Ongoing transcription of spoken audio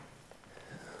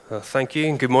Well, thank you,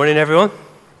 and good morning, everyone.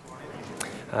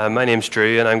 My name's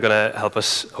Drew, and I'm going to help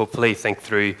us hopefully think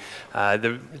through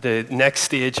the next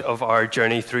stage of our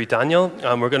journey through Daniel.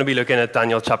 We're going to be looking at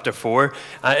Daniel chapter 4.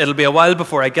 It'll be a while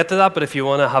before I get to that, but if you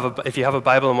have a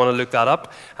Bible and want to look that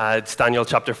up, it's Daniel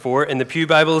chapter 4. In the Pew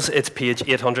Bibles, it's page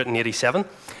 887.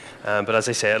 But as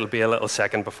I say, it'll be a little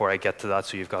second before I get to that,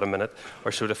 so you've got a minute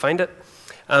or so to find it.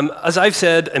 As I've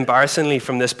said embarrassingly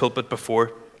from this pulpit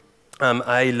before,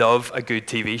 I love a good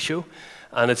TV show,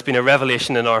 and it's been a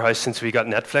revelation in our house since we got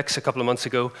Netflix a couple of months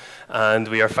ago, and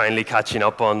we are finally catching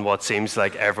up on what seems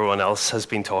like everyone else has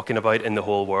been talking about in the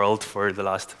whole world for the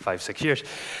last 5-6 years.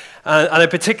 And I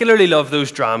particularly love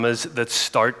those dramas that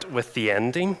start with the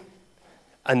ending,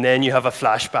 and then you have a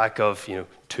flashback of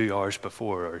 2 hours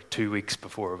before or 2 weeks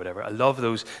before or whatever. I love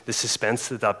the suspense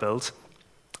that builds.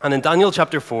 And in Daniel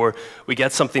chapter 4, we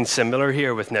get something similar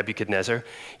here with Nebuchadnezzar.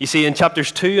 You see, in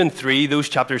chapters 2 and 3, those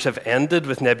chapters have ended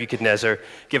with Nebuchadnezzar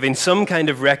giving some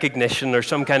kind of recognition or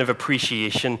some kind of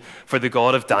appreciation for the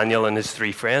God of Daniel and his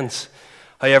 3 friends.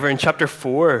 However, in chapter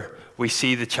 4, we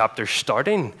see the chapter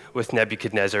starting with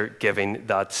Nebuchadnezzar giving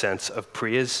that sense of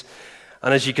praise.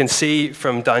 And as you can see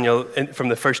from Daniel, from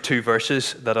the first 2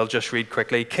 verses that I'll just read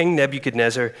quickly, King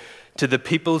Nebuchadnezzar, to the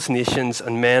peoples, nations,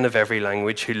 and men of every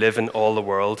language who live in all the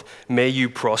world, may you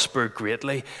prosper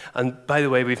greatly. And by the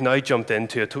way, we've now jumped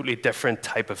into a totally different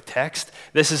type of text.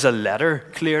 This is a letter,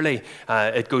 clearly.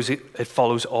 It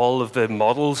follows all of the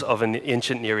models of an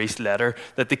ancient Near East letter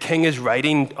that the king is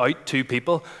writing out to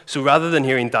people. So rather than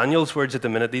hearing Daniel's words at the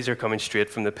minute, these are coming straight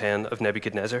from the pen of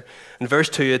Nebuchadnezzar. In verse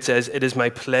 2, it says, "It is my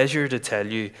pleasure to tell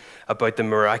you about the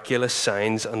miraculous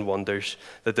signs and wonders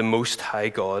that the Most High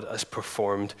God has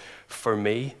performed for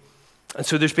me." And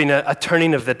so there's been a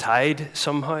turning of the tide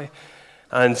somehow,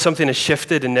 and something has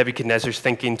shifted in Nebuchadnezzar's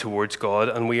thinking towards God,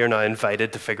 and we are now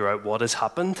invited to figure out what has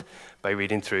happened by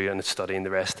reading through and studying the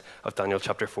rest of Daniel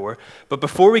chapter 4. But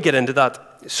before we get into that,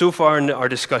 so far in our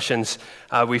discussions,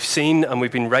 we've seen and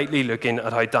we've been rightly looking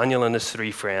at how Daniel and his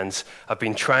 3 friends have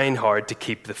been trying hard to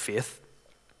keep the faith.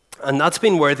 And that's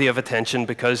been worthy of attention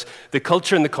because the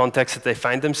culture and the context that they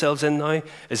find themselves in now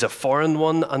is a foreign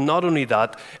one. And not only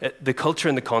that, the culture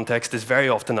and the context is very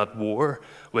often at war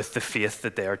with the faith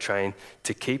that they are trying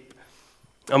to keep.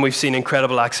 And we've seen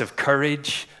incredible acts of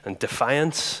courage and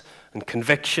defiance and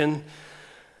conviction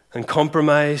and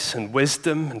compromise and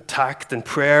wisdom and tact and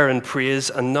prayer and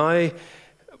praise.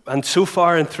 And so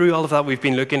far and through all of that, we've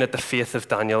been looking at the faith of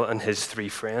Daniel and his 3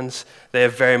 friends. They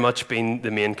have very much been the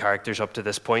main characters up to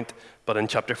this point, but in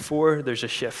chapter 4, there's a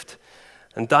shift.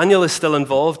 And Daniel is still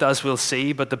involved, as we'll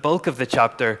see, but the bulk of the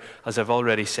chapter, as I've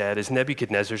already said, is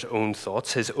Nebuchadnezzar's own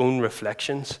thoughts, his own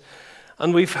reflections.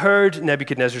 And we've heard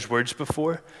Nebuchadnezzar's words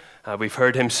before. We've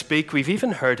heard him speak. We've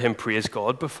even heard him praise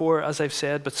God before, as I've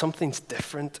said, but something's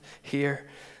different here.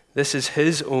 This is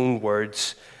his own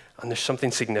words, and there's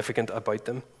something significant about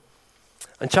them.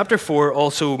 And chapter 4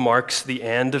 also marks the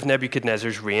end of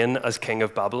Nebuchadnezzar's reign as king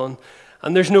of Babylon.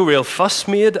 And there's no real fuss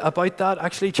made about that.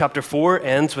 Actually, chapter 4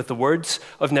 ends with the words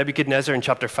of Nebuchadnezzar, and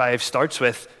chapter 5 starts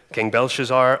with King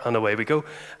Belshazzar, and away we go.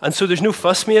 And so there's no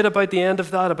fuss made about the end of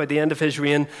that, about the end of his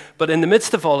reign. But in the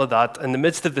midst of all of that, in the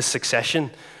midst of the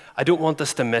succession, I don't want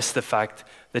us to miss the fact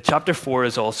that chapter 4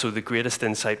 is also the greatest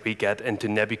insight we get into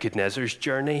Nebuchadnezzar's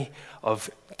journey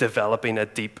of developing a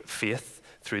deep faith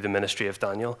through the ministry of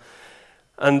Daniel.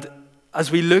 And as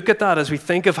we look at that, as we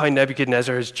think of how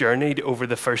Nebuchadnezzar has journeyed over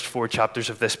the first 4 chapters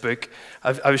of this book,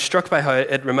 I was struck by how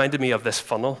it reminded me of this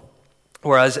funnel.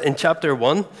 Whereas in chapter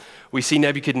 1, we see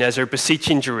Nebuchadnezzar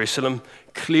beseeching Jerusalem,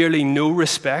 clearly no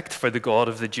respect for the God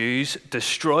of the Jews,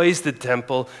 destroys the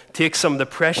temple, takes some of the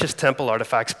precious temple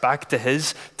artifacts back to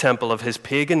his temple of his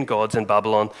pagan gods in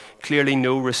Babylon, clearly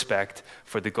no respect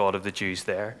for the God of the Jews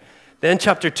there. Then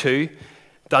chapter 2,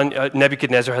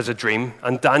 Nebuchadnezzar has a dream,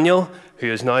 and Daniel,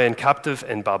 who is now captive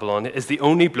in Babylon, is the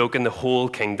only bloke in the whole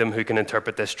kingdom who can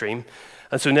interpret this dream.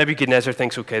 And so Nebuchadnezzar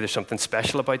thinks, okay, there's something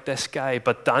special about this guy.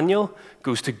 But Daniel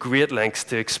goes to great lengths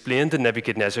to explain to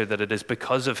Nebuchadnezzar that it is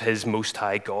because of his Most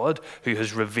High God who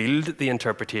has revealed the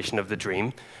interpretation of the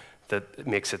dream that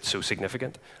makes it so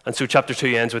significant. And so chapter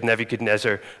 2 ends with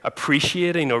Nebuchadnezzar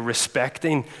appreciating or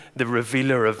respecting the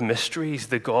revealer of mysteries,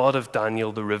 the God of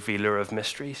Daniel, the revealer of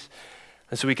mysteries.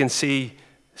 And so we can see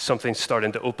something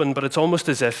starting to open, but it's almost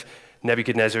as if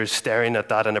Nebuchadnezzar is staring at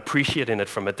that and appreciating it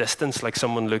from a distance, like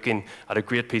someone looking at a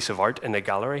great piece of art in a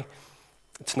gallery.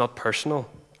 It's not personal.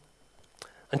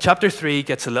 And chapter 3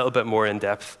 gets a little bit more in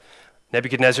depth.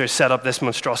 Nebuchadnezzar set up this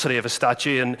monstrosity of a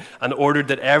statue and ordered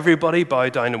that everybody bow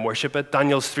down and worship it.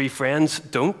 Daniel's 3 friends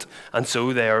don't, and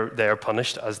so they are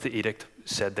punished as the edict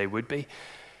said they would be.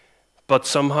 But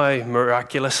somehow,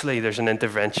 miraculously, there's an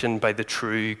intervention by the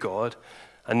true God,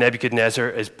 and Nebuchadnezzar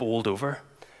is bowled over.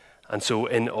 And so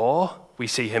in awe, we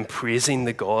see him praising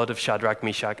the God of Shadrach,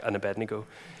 Meshach, and Abednego.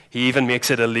 He even makes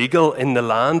it illegal in the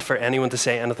land for anyone to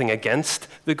say anything against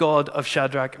the God of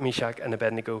Shadrach, Meshach, and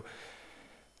Abednego.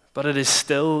 But it is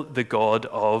still the God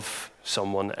of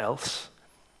someone else.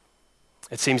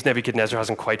 It seems Nebuchadnezzar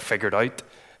hasn't quite figured out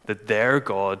that their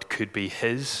God could be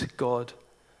his God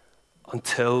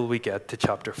until we get to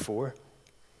chapter 4.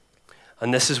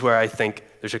 And this is where I think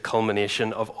there's a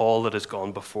culmination of all that has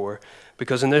gone before.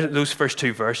 Because in those first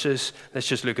two verses, let's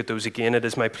just look at those again. It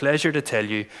is my pleasure to tell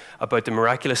you about the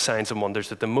miraculous signs and wonders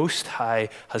that the Most High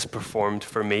has performed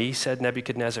for me, said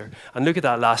Nebuchadnezzar. And look at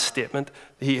that last statement.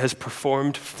 He has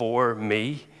performed for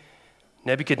me.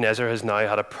 Nebuchadnezzar has now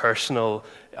had a personal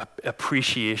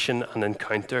appreciation and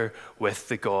encounter with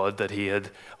the God that he had,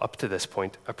 up to this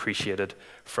point, appreciated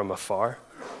from afar.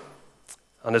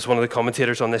 And as one of the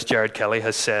commentators on this, Jared Kelly,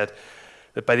 has said,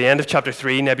 that by the end of chapter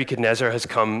 3, Nebuchadnezzar has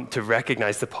come to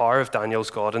recognize the power of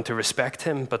Daniel's God and to respect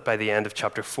him, but by the end of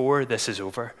chapter 4, this is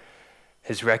over.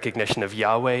 His recognition of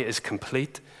Yahweh is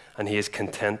complete, and he is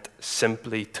content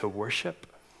simply to worship.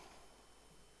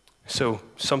 So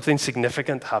something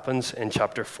significant happens in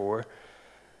chapter 4,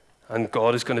 and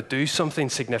God is going to do something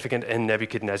significant in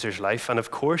Nebuchadnezzar's life. And of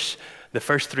course, the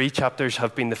first 3 chapters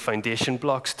have been the foundation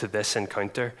blocks to this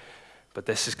encounter, but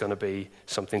this is going to be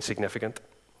something significant.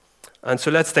 And so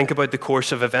let's think about the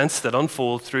course of events that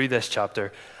unfold through this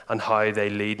chapter and how they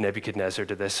lead Nebuchadnezzar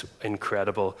to this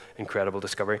incredible, incredible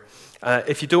discovery.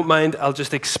 If you don't mind, I'll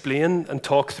just explain and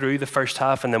talk through the first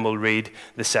half, and then we'll read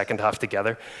the second half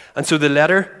together. And so the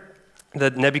letter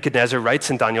that Nebuchadnezzar writes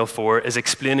in Daniel 4 is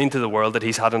explaining to the world that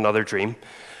he's had another dream.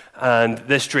 And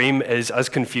this dream is as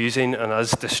confusing and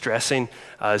as distressing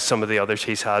as some of the others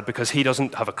he's had, because he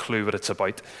doesn't have a clue what it's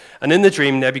about. And in the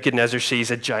dream, Nebuchadnezzar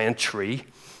sees a giant tree.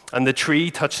 And the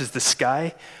tree touches the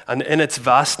sky, and in its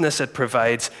vastness it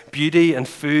provides beauty and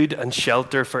food and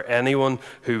shelter for anyone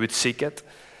who would seek it.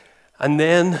 And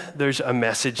then there's a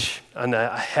message, and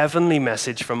a heavenly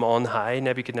message from on high,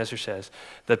 Nebuchadnezzar says,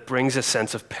 that brings a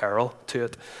sense of peril to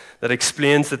it, that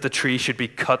explains that the tree should be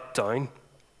cut down.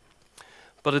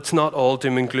 But it's not all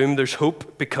doom and gloom. There's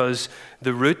hope, because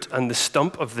the root and the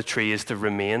stump of the tree is to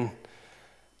remain.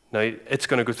 Now, it's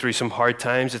going to go through some hard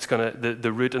times. It's going to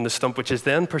the root and the stump, which is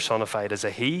then personified as a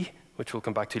he, which we'll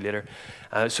come back to later.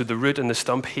 So the root and the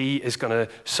stump, he is going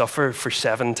to suffer for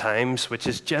 7 times, which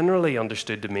is generally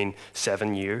understood to mean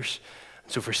 7 years.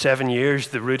 So for 7 years,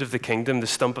 the root of the kingdom, the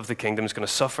stump of the kingdom, is going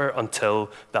to suffer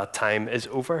until that time is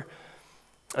over.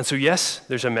 And so yes,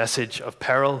 there's a message of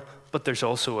peril, but there's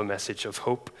also a message of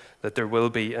hope, that there will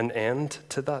be an end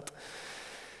to that.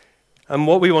 And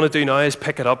what we want to do now is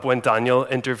pick it up when Daniel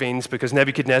intervenes, because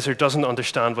Nebuchadnezzar doesn't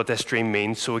understand what this dream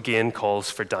means, so again calls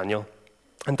for Daniel.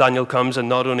 And Daniel comes and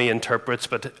not only interprets,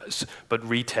 but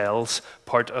retells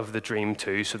part of the dream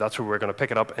too. So that's where we're going to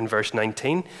pick it up in verse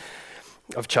 19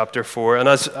 of chapter 4. And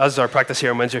as our practice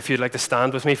here on Wednesday, if you'd like to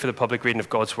stand with me for the public reading of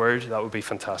God's word, that would be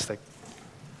fantastic.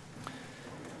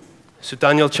 So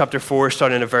Daniel chapter 4,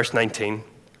 starting at verse 19.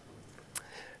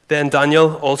 Then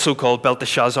Daniel, also called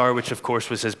Belteshazzar, which of course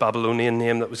was his Babylonian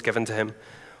name that was given to him,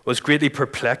 was greatly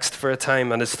perplexed for a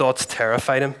time, and his thoughts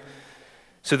terrified him.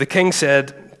 So the king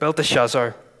said,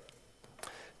 Belteshazzar,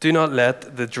 do not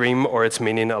let the dream or its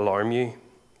meaning alarm you.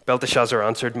 Belteshazzar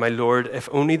answered, my lord, if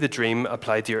only the dream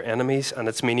applied to your enemies and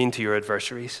its meaning to your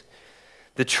adversaries.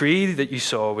 The tree that you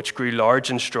saw, which grew large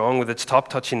and strong, with its top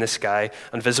touching the sky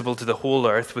and visible to the whole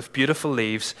earth, with beautiful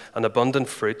leaves and abundant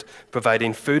fruit,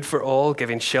 providing food for all,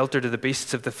 giving shelter to the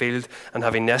beasts of the field, and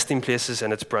having nesting places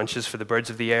in its branches for the birds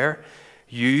of the air,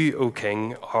 you, O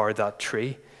king, are that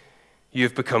tree. You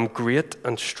have become great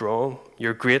and strong.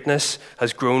 Your greatness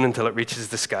has grown until it reaches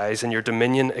the skies, and your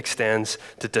dominion extends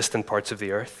to distant parts of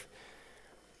the earth.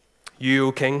 You,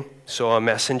 O king, saw a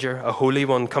messenger, a holy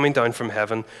one, coming down from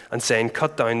heaven and saying,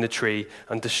 cut down the tree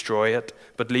and destroy it,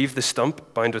 but leave the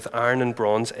stump bound with iron and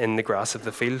bronze in the grass of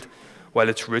the field, while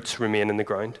its roots remain in the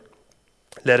ground.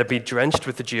 Let it be drenched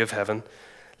with the dew of heaven.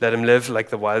 Let him live like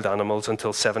the wild animals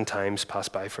until 7 times pass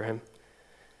by for him.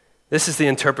 This is the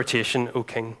interpretation, O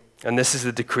king, and this is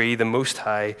the decree the Most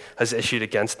High has issued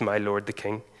against my lord the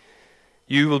king.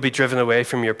 You will be driven away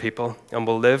from your people and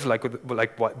will live like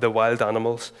the wild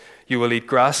animals. You will eat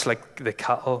grass like the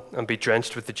cattle and be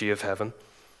drenched with the dew of heaven.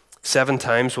 7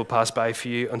 times will pass by for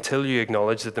you until you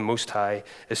acknowledge that the Most High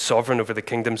is sovereign over the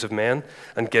kingdoms of men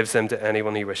and gives them to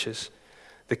anyone he wishes.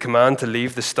 The command to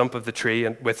leave the stump of the tree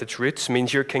with its roots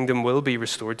means your kingdom will be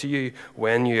restored to you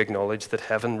when you acknowledge that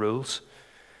heaven rules.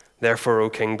 Therefore, O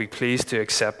king, be pleased to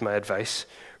accept my advice.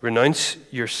 Renounce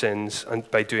your sins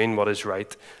by doing what is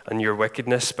right, and your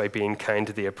wickedness by being kind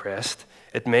to the oppressed.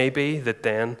 It may be that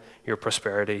then your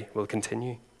prosperity will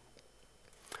continue."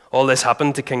 All this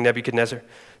happened to King Nebuchadnezzar.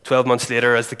 12 months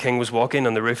later, as the king was walking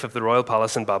on the roof of the royal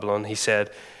palace in Babylon, he said,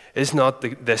 "Is not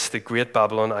this the great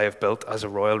Babylon I have built as a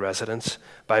royal residence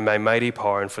by my mighty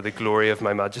power and for the glory of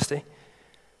my majesty?"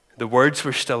 The words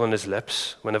were still on his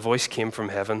lips when a voice came from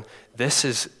heaven. "This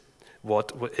is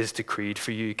what is decreed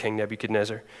for you, King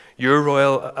Nebuchadnezzar. Your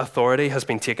royal authority has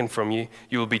been taken from you.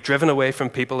 You will be driven away from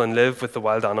people and live with the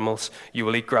wild animals. You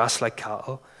will eat grass like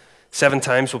cattle. 7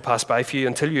 times will pass by for you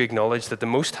until you acknowledge that the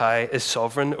Most High is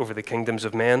sovereign over the kingdoms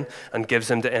of men and gives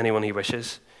them to anyone he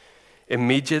wishes."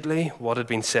 Immediately, what had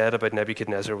been said about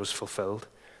Nebuchadnezzar was fulfilled.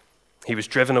 He was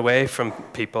driven away from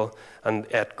people and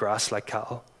ate grass like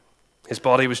cattle. His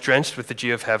body was drenched with the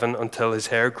dew of heaven until his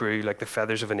hair grew like the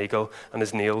feathers of an eagle and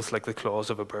his nails like the claws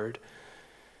of a bird.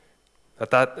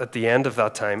 At the end of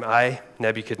that time, I,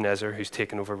 Nebuchadnezzar, who's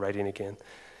taken over writing again,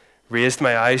 raised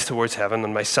my eyes towards heaven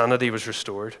and my sanity was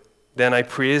restored. Then I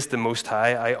praised the Most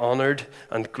High. I honored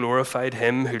and glorified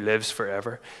him who lives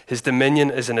forever. His dominion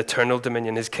is an eternal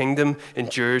dominion. His kingdom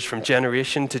endures from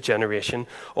generation to generation.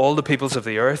 All the peoples of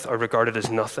the earth are regarded as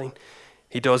nothing.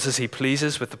 He does as he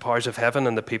pleases with the powers of heaven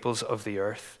and the peoples of the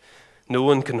earth. No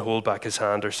one can hold back his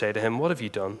hand or say to him, "What have you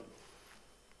done?"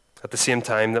 At the same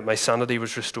time that my sanity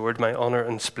was restored, my honor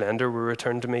and splendor were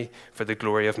returned to me for the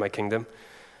glory of my kingdom.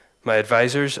 My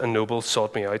advisors and nobles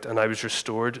sought me out, and I was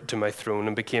restored to my throne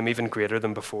and became even greater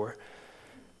than before.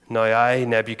 Now I,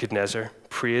 Nebuchadnezzar,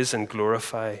 praise and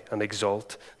glorify and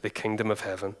exalt the kingdom of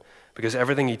heaven, because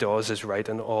everything he does is right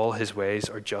and all his ways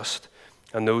are just.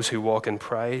 And those who walk in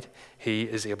pride, he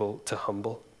is able to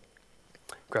humble.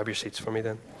 Grab your seats for me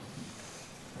then.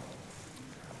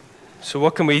 So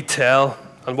what can we tell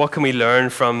and what can we learn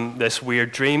from this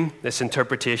weird dream, this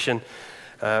interpretation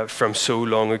from so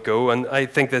long ago? And I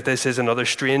think that this is another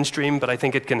strange dream, but I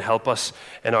think it can help us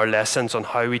in our lessons on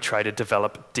how we try to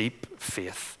develop deep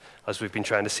faith, as we've been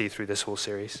trying to see through this whole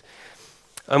series.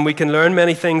 And we can learn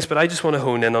many things, but I just want to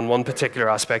hone in on one particular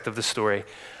aspect of the story,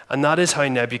 and that is how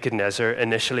Nebuchadnezzar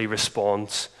initially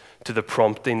responds to the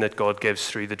prompting that God gives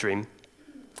through the dream.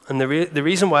 And the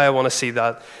reason why I want to see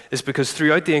that is because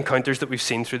throughout the encounters that we've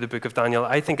seen through the book of Daniel,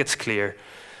 I think it's clear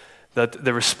that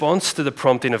the response to the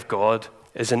prompting of God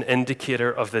is an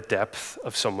indicator of the depth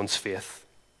of someone's faith.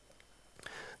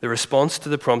 The response to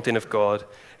the prompting of God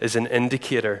is an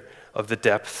indicator of the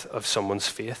depth of someone's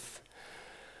faith.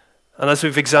 And as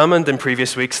we've examined in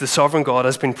previous weeks, the sovereign God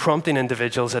has been prompting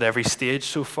individuals at every stage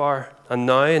so far. And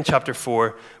now in chapter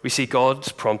 4, we see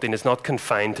God's prompting is not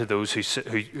confined to those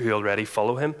who already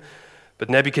follow him. But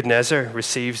Nebuchadnezzar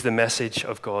receives the message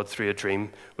of God through a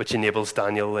dream, which enables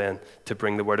Daniel then to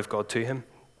bring the word of God to him.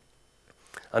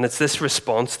 And it's this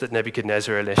response that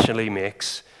Nebuchadnezzar initially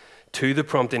makes to the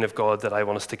prompting of God that I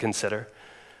want us to consider.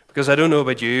 Because I don't know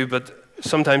about you, but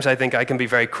sometimes I think I can be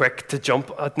very quick to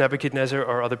jump at Nebuchadnezzar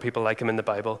or other people like him in the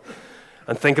Bible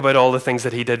and think about all the things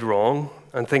that he did wrong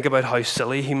and think about how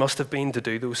silly he must have been to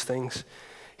do those things.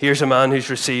 Here's a man who's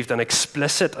received an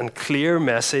explicit and clear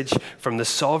message from the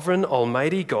sovereign,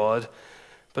 almighty God,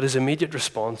 but his immediate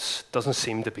response doesn't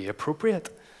seem to be appropriate.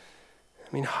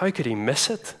 I mean, how could he miss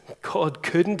it? God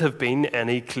couldn't have been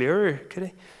any clearer, could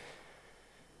he?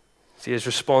 See, his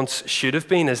response should have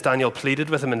been, as Daniel pleaded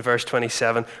with him in verse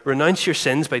 27, "Renounce your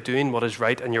sins by doing what is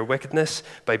right and your wickedness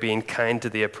by being kind to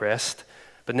the oppressed."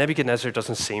 But Nebuchadnezzar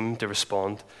doesn't seem to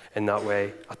respond in that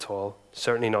way at all,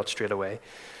 certainly not straight away.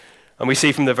 And we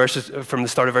see from the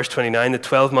start of verse 29 that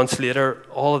 12 months later,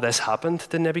 all of this happened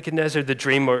to Nebuchadnezzar. The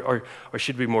dream, or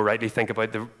should we more rightly think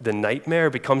about the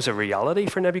nightmare, becomes a reality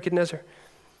for Nebuchadnezzar.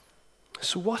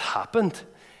 So what happened?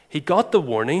 He got the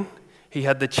warning. He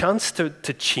had the chance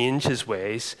to change his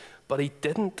ways, but he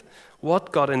didn't.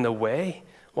 What got in the way?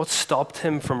 What stopped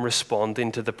him from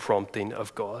responding to the prompting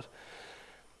of God?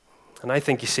 And I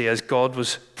think, you see, as God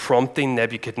was prompting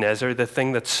Nebuchadnezzar, the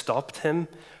thing that stopped him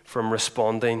from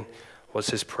responding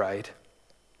was his pride.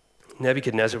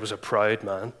 Nebuchadnezzar was a proud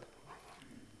man,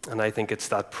 and I think it's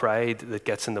that pride that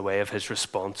gets in the way of his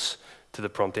response to the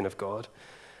prompting of God.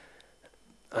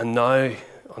 And now,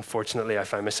 unfortunately, I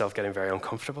find myself getting very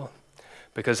uncomfortable,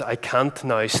 because I can't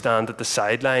now stand at the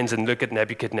sidelines and look at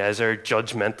Nebuchadnezzar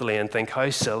judgmentally and think, how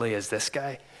silly is this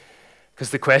guy? Because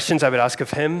the questions I would ask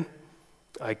of him,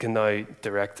 I can now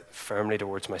direct firmly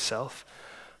towards myself.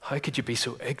 How could you be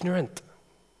so ignorant?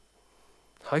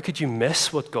 How could you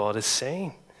miss what God is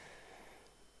saying?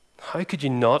 How could you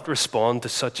not respond to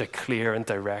such a clear and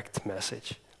direct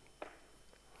message?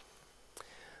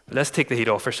 Let's take the heat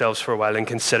off ourselves for a while and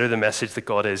consider the message that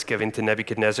God is giving to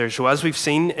Nebuchadnezzar. So as we've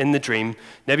seen in the dream,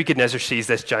 Nebuchadnezzar sees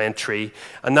this giant tree,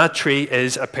 and that tree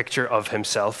is a picture of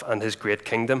himself and his great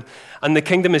kingdom. And the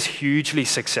kingdom is hugely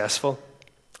successful.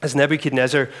 As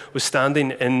Nebuchadnezzar was standing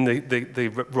in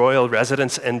the royal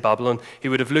residence in Babylon, he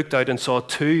would have looked out and saw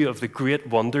two of the great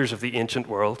wonders of the ancient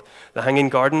world, the Hanging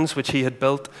Gardens, which he had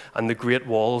built, and the great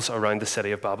walls around the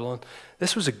city of Babylon.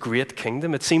 This was a great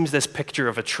kingdom. It seems this picture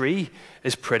of a tree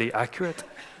is pretty accurate.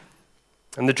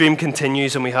 And the dream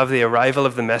continues, and we have the arrival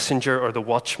of the messenger or the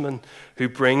watchman who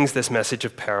brings this message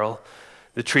of peril.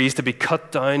 The tree is to be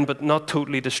cut down, but not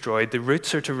totally destroyed. The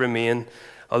roots are to remain,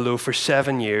 although for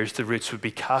 7 years the roots would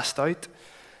be cast out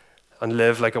and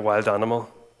live like a wild animal.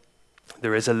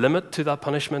 There is a limit to that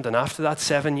punishment, and after that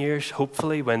 7 years,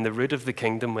 hopefully when the root of the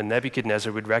kingdom, when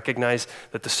Nebuchadnezzar would recognize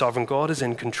that the sovereign God is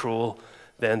in control,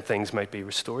 then things might be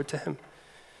restored to him.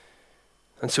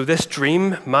 And so this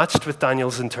dream, matched with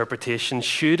Daniel's interpretation,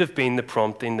 should have been the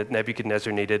prompting that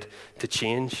Nebuchadnezzar needed to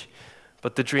change.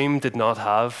 But the dream did not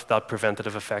have that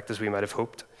preventative effect as we might have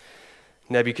hoped.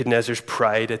 Nebuchadnezzar's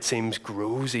pride, it seems,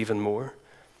 grows even more.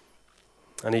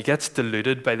 And he gets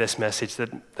deluded by this message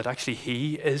that actually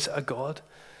he is a god.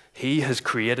 He has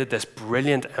created this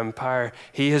brilliant empire.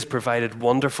 He has provided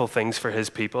wonderful things for his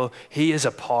people. He is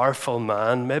a powerful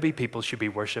man. Maybe people should be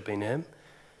worshiping him.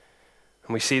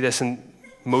 And we see this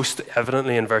most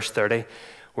evidently in verse 30,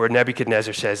 where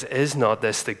Nebuchadnezzar says, "Is not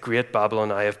this the great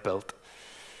Babylon I have built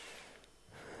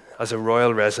as a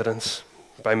royal residence,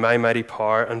 by my mighty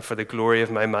power and for the glory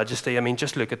of my majesty?" I mean,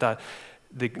 just look at that.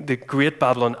 The great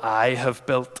Babylon I have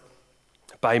built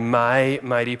by my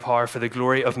mighty power for the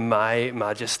glory of my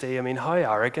majesty. I mean, how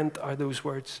arrogant are those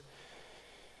words?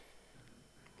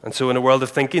 And so in a world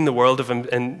of thinking the world of him,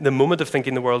 in the moment of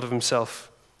thinking the world of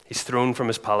himself, he's thrown from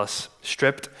his palace,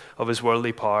 stripped of his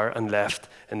worldly power and left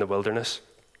in the wilderness.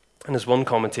 And as one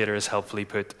commentator has helpfully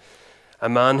put, a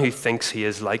man who thinks he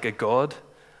is like a god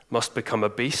must become a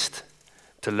beast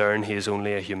to learn he is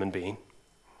only a human being.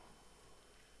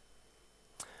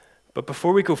 But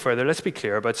before we go further, let's be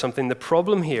clear about something. The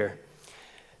problem here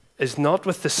is not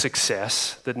with the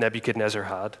success that Nebuchadnezzar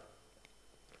had.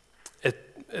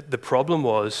 The problem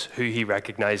was who he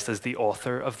recognized as the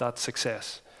author of that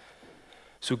success.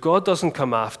 So God doesn't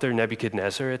come after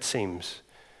Nebuchadnezzar, it seems,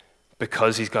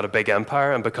 because he's got a big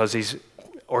empire and because he's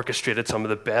orchestrated some of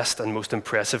the best and most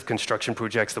impressive construction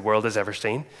projects the world has ever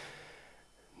seen.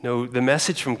 No, the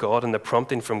message from God and the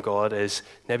prompting from God is,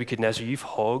 Nebuchadnezzar, you've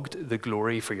hogged the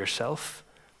glory for yourself,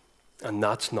 and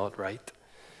that's not right.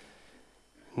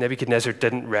 Nebuchadnezzar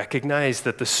didn't recognize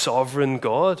that the sovereign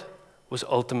God was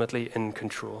ultimately in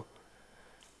control.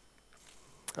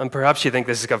 And perhaps you think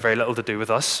this has got very little to do with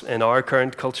us in our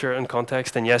current culture and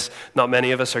context, and yes, not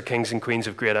many of us are kings and queens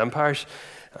of great empires,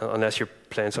 unless you're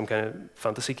playing some kind of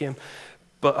fantasy game.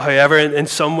 But however, in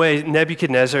some way,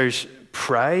 Nebuchadnezzar's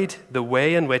pride, the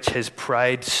way in which his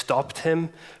pride stopped him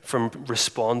from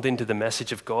responding to the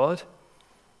message of God,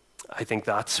 I think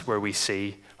that's where we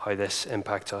see how this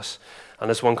impacts us. And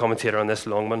there's one commentator on this,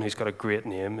 Longman, who's got a great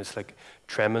name. It's like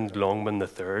Tremond Longman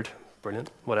III.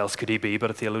 Brilliant. What else could he be but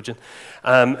a theologian?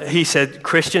 He said,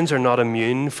 Christians are not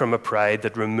immune from a pride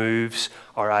that removes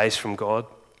our eyes from God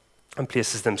and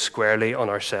places them squarely on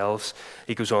ourselves.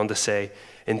 He goes on to say,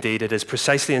 indeed, it is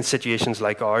precisely in situations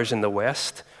like ours in the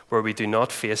West, where we do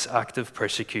not face active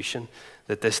persecution,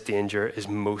 that this danger is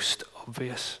most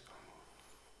obvious.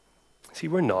 See,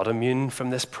 we're not immune from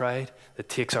this pride that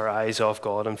takes our eyes off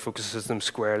God and focuses them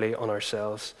squarely on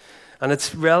ourselves. And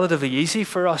it's relatively easy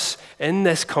for us in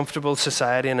this comfortable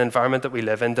society and environment that we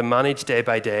live in to manage day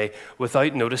by day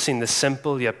without noticing the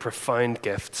simple yet profound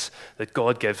gifts that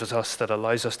God gives us that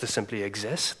allows us to simply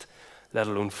exist, let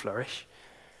alone flourish.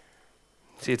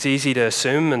 See, it's easy to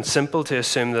assume and simple to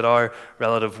assume that our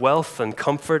relative wealth and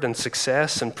comfort and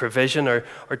success and provision are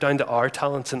down to our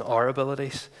talents and our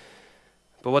abilities.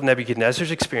 But what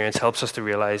Nebuchadnezzar's experience helps us to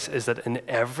realize is that in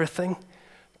everything,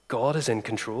 God is in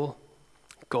control.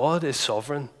 God is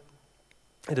sovereign.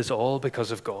 It is all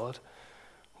because of God.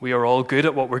 We are all good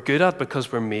at what we're good at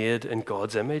because we're made in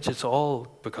God's image. It's all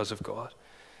because of God.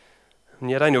 And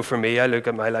yet I know for me, I look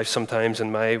at my life sometimes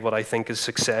and what I think is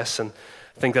success and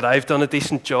think that I've done a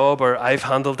decent job, or I've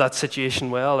handled that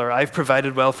situation well, or I've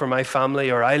provided well for my family,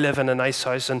 or I live in a nice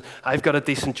house and I've got a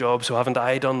decent job, so haven't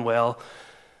I done well?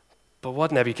 But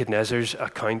what Nebuchadnezzar's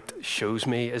account shows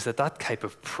me is that type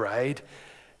of pride,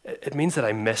 it means that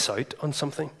I miss out on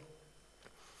something.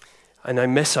 And I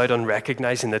miss out on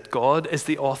recognizing that God is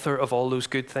the author of all those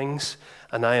good things,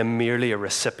 and I am merely a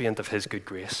recipient of his good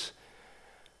grace.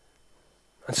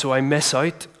 And so I miss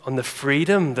out on the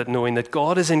freedom that knowing that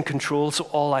God is in control, so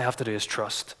all I have to do is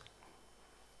trust.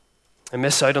 I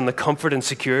miss out on the comfort and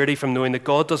security from knowing that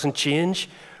God doesn't change,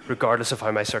 regardless of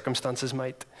how my circumstances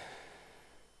might.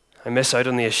 I miss out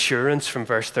on the assurance from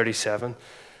verse 37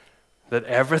 that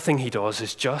everything he does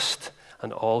is just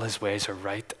and all his ways are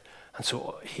right. And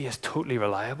so he is totally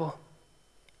reliable.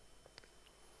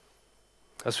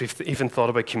 As we've even thought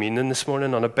about communion this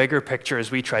morning, on a bigger picture, as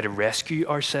we try to rescue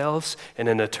ourselves in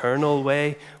an eternal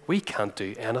way, we can't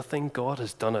do anything. God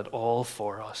has done it all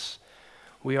for us.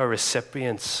 We are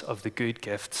recipients of the good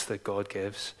gifts that God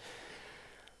gives.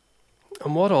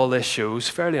 And what all this shows,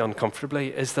 fairly uncomfortably,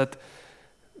 is that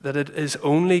it is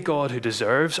only God who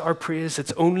deserves our praise.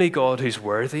 It's only God who's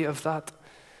worthy of that.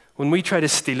 When we try to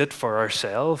steal it for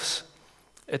ourselves,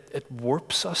 it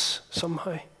warps us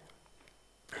somehow.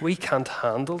 We can't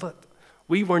handle it.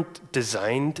 We weren't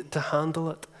designed to handle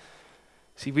it.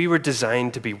 See, we were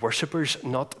designed to be worshippers,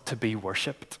 not to be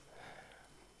worshipped.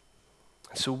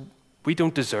 So we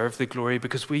don't deserve the glory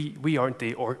because we aren't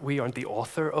the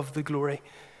author of the glory.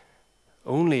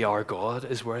 Only our God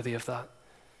is worthy of that.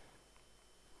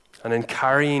 And in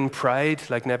carrying pride,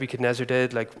 like Nebuchadnezzar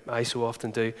did, like I so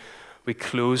often do, we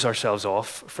close ourselves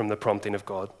off from the prompting of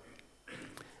God.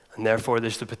 And therefore,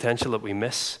 there's the potential that we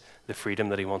miss the freedom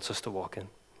that he wants us to walk in.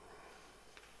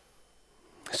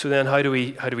 So then how do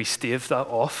we stave that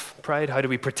off, pride? How do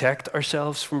we protect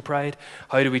ourselves from pride?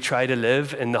 How do we try to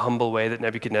live in the humble way that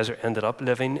Nebuchadnezzar ended up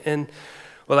living in?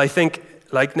 Well, I think,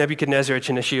 like Nebuchadnezzar, it's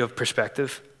an issue of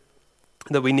perspective,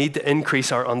 that we need to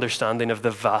increase our understanding of the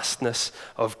vastness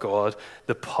of God,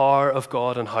 the power of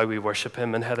God, and how we worship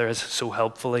him. And Heather has so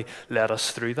helpfully led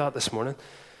us through that this morning.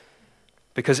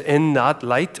 Because in that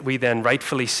light, we then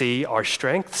rightfully see our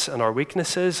strengths and our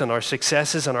weaknesses and our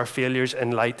successes and our failures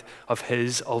in light of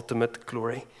his ultimate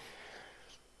glory.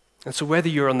 And so whether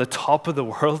you're on the top of the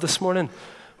world this morning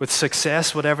with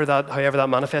success, however that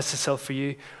manifests itself for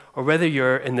you, or whether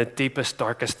you're in the deepest,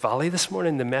 darkest valley this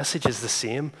morning, the message is the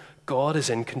same. God is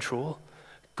in control.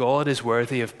 God is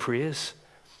worthy of praise.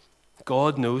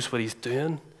 God knows what he's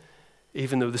doing,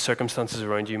 even though the circumstances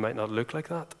around you might not look like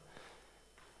that.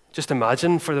 Just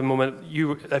imagine for the moment,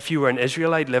 if you were an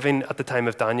Israelite living at the time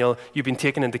of Daniel, you've been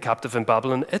taken into captive in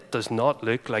Babylon. It does not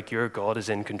look like your God is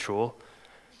in control.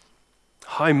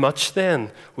 How much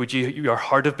then would your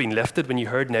heart have been lifted when you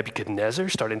heard Nebuchadnezzar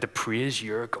starting to praise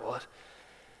your God?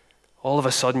 All of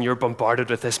a sudden, you're bombarded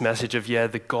with this message of,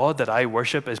 the God that I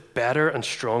worship is better and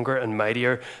stronger and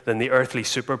mightier than the earthly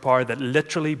superpower that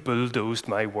literally bulldozed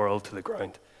my world to the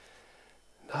ground.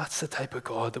 That's the type of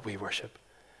God that we worship.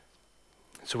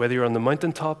 So whether you're on the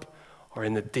mountaintop or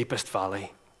in the deepest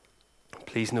valley,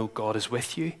 please know God is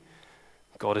with you.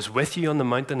 God is with you on the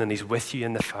mountain and he's with you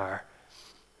in the fire.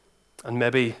 And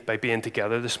maybe by being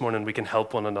together this morning, we can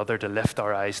help one another to lift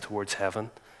our eyes towards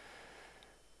heaven,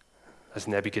 as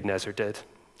Nebuchadnezzar did.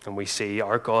 And we see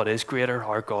our God is greater,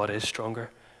 our God is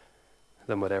stronger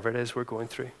than whatever it is we're going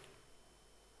through.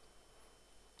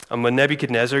 And when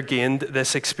Nebuchadnezzar gained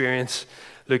this experience,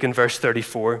 look in verse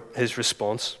 34, his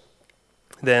response.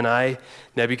 Then I,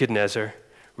 Nebuchadnezzar,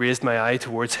 raised my eye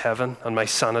towards heaven, and my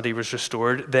sanity was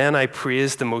restored. Then I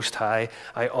praised the Most High.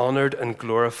 I honored and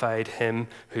glorified him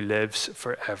who lives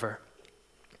forever.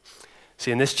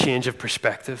 See, in this change of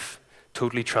perspective,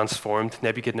 totally transformed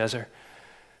Nebuchadnezzar.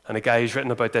 And a guy who's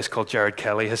written about this called Jared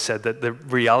Kelly has said that the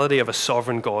reality of a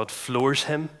sovereign God floors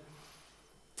him.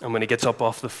 And when he gets up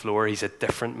off the floor, he's a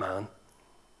different man.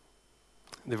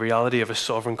 The reality of a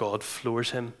sovereign God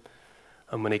floors him.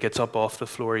 And when he gets up off the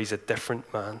floor, he's a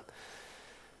different man.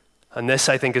 And this,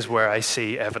 I think, is where I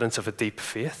see evidence of a deep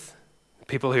faith.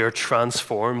 People who are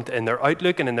transformed in their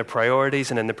outlook and in their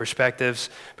priorities and in their perspectives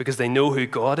because they know who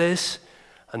God is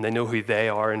and they know who they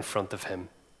are in front of him.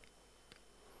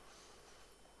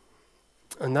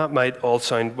 And that might all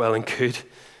sound well and good,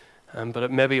 but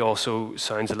it maybe also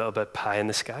sounds a little bit pie in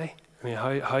the sky. I mean,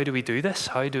 how do we do this?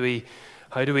 How do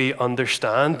we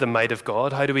understand the might of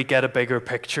God? How do we get a bigger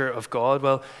picture of God?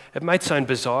 Well, it might sound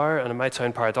bizarre and it might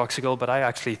sound paradoxical, but I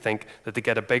actually think that to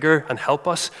get a bigger and help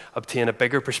us obtain a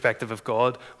bigger perspective of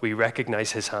God, we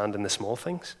recognize his hand in the small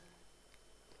things.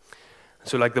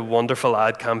 So like the wonderful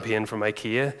ad campaign from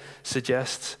IKEA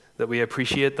suggests, that we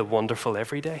appreciate the wonderful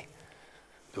every day.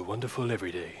 The wonderful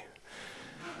every day.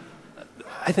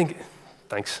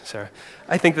 Thanks, Sarah.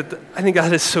 I think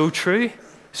that is so true.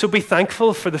 So be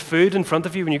thankful for the food in front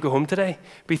of you when you go home today.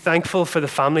 Be thankful for the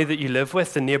family that you live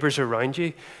with, the neighbors around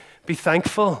you. Be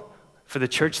thankful for the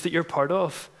church that you're part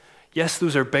of. Yes,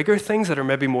 those are bigger things that are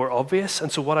maybe more obvious.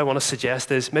 And so what I want to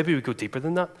suggest is maybe we go deeper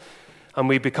than that. And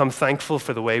we become thankful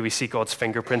for the way we see God's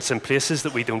fingerprints in places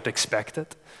that we don't expect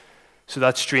it. So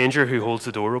that stranger who holds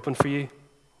the door open for you,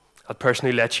 that person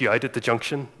who lets you out at the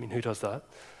junction, I mean, who does that?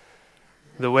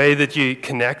 The way that you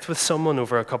connect with someone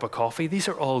over a cup of coffee, these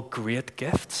are all great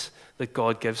gifts that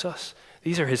God gives us.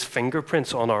 These are his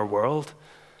fingerprints on our world.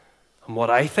 And what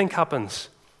I think happens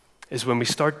is when we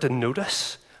start to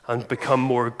notice and become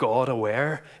more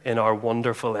God-aware in our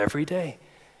wonderful everyday,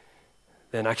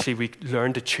 then actually we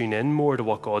learn to tune in more to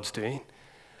what God's doing.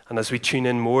 And as we tune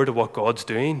in more to what God's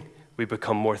doing, we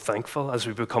become more thankful. As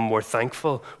we become more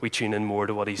thankful, we tune in more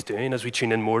to what he's doing. As we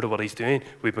tune in more to what he's doing,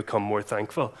 we become more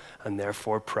thankful. And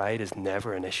therefore, pride is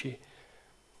never an issue.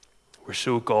 We're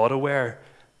so God-aware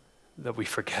that we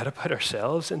forget about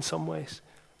ourselves in some ways.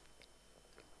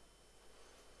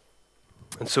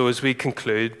 And so as we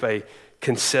conclude by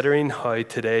considering how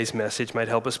today's message might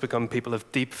help us become people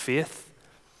of deep faith,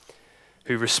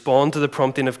 who respond to the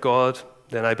prompting of God,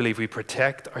 then I believe we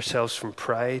protect ourselves from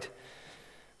pride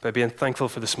by being thankful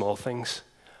for the small things,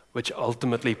 which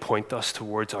ultimately point us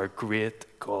towards our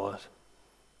great God.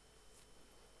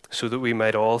 So that we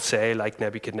might all say, like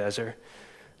Nebuchadnezzar,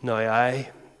 "Now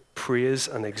I praise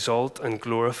and exalt and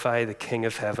glorify the King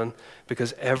of heaven,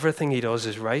 because everything he does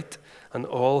is right and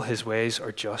all his ways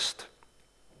are just.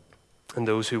 And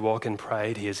those who walk in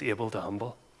pride he is able to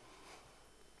humble."